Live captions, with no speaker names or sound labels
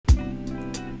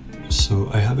So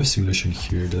I have a simulation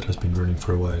here that has been running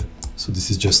for a while. So this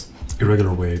is just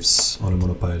irregular waves on a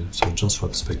monopile, so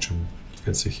JOSNWAP spectrum, you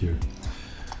can see here,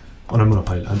 on a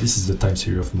monopile, and this is the time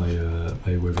series of my,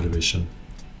 my wave elevation.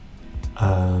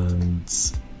 And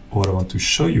what I want to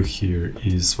show you here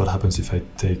is what happens if I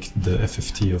take the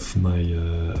FFT of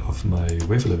my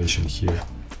wave elevation here.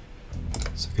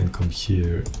 So I can come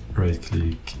here, right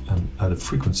click, and add a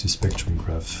frequency spectrum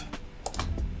graph.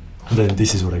 And then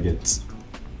this is what I get.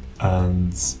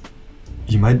 And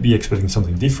you might be expecting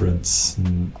something different,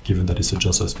 given that it's a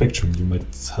JOSNWAP spectrum. You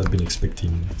might have been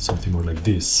expecting something more like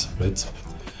this, right?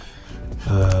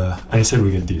 And instead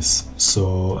we get this.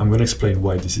 So I'm going to explain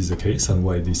why this is the case and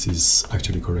why this is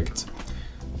actually correct.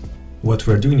 What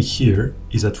we're doing here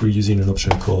is that we're using an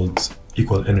option called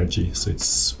equal energy. So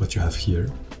it's what you have here.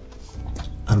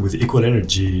 And with equal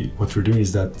energy, what we're doing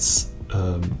is that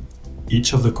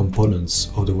each of the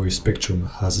components of the wave spectrum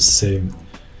has the same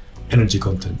energy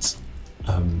content.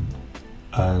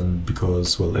 And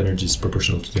because, well, energy is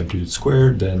proportional to the amplitude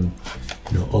squared, then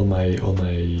you know all my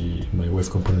wave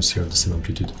components here have the same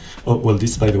amplitude. Oh well,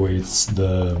 this, by the way, this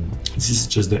is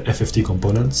just the FFT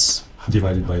components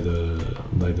divided by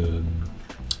the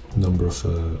number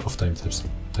of time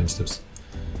steps.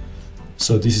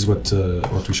 So this is what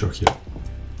we show here.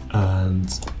 And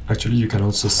actually you can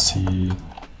also see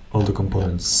all the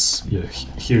components. Yeah,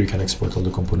 here you can export all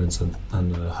the components and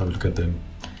have a look at them.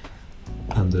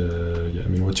 And yeah, I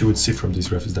mean, what you would see from this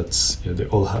graph is that yeah, they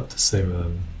all have the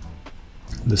same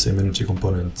energy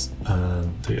component,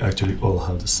 and they actually all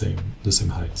have the same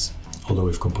heights, all the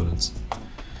wave components.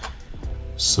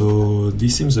 So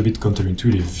this seems a bit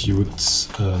counterintuitive.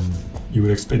 You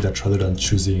would expect that rather than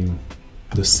choosing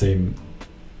the same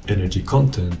energy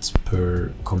content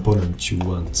per component, you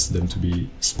want them to be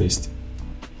spaced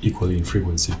equally in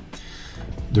frequency.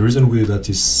 The reason we do that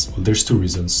is, well, there's two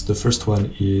reasons. The first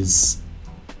one is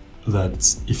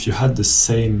that if you had the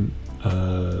same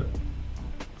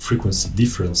frequency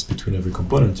difference between every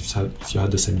component, if you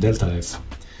had the same delta F,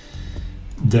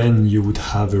 then you would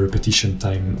have a repetition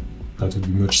time that would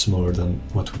be much smaller than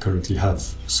what we currently have.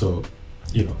 So,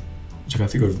 you know, you can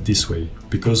think of it this way.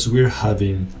 Because we're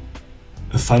having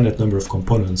a finite number of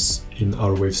components in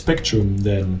our wave spectrum,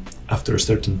 then after a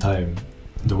certain time,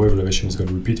 the wave elevation is going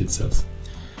to repeat itself.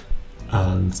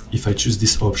 And if I choose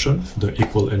this option, the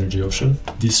equal energy option,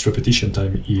 this repetition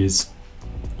time is,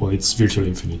 well, it's virtually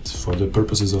infinite. For the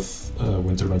purposes of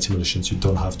wind turbine simulations, you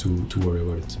don't have to worry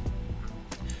about it.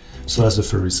 So that's the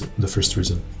first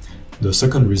reason. The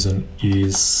second reason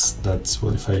is that,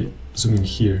 well, if I zoom in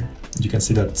here, you can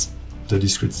see that the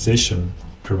discretization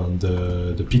around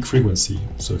the peak frequency,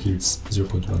 so here it's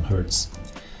 0.1 Hertz,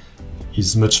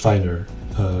 is much finer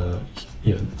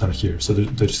than here. So the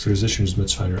discretization is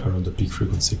much finer around the peak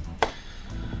frequency.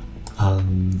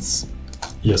 And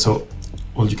yeah, so,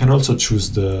 well, you can also choose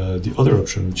the other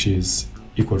option, which is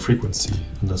equal frequency,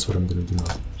 and that's what I'm going to do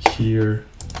now. Here,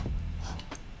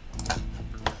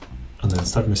 and then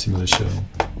start my simulation.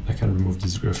 I can remove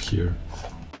this graph here.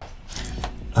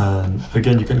 And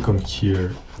again, you can come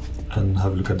here and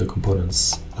have a look at the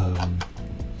components.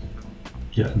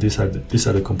 Yeah, these are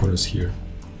the components here,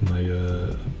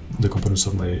 the components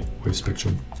of my wave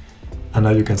spectrum. And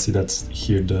now you can see that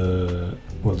here the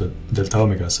delta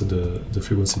omega, so the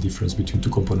frequency difference between two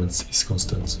components, is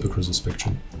constant across the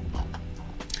spectrum.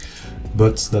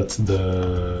 But that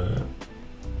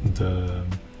the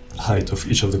height of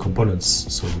each of the components,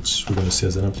 so which we're going to see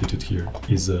as an amplitude here,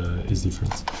 is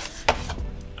different.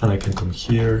 And I can come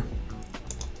here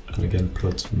and again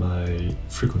plot my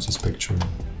frequency spectrum.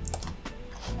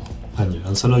 And yeah,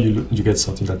 and so now you get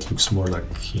something that looks more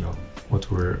like, you know, what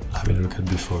we were having a look at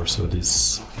before, so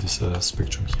this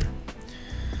spectrum here.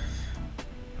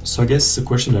 So I guess the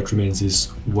question that remains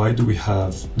is, why do we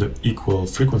have the equal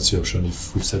frequency option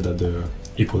if we've said that the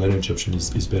equal energy option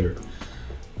is better?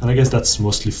 And I guess that's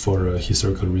mostly for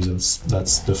historical reasons.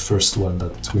 That's the first one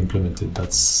that we implemented.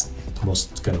 That's the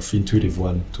most kind of intuitive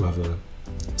one, to have a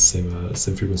same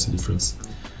frequency difference.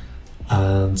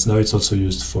 And now it's also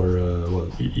used for,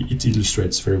 well, it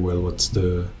illustrates very well what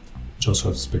the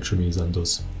JOSNWAP spectrum is and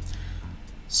does.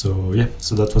 So yeah,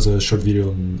 so that was a short video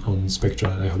on spectra.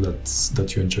 I hope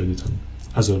that you enjoyed it, and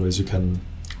as always, you can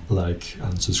like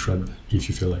and subscribe if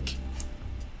you feel like.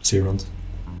 See you around.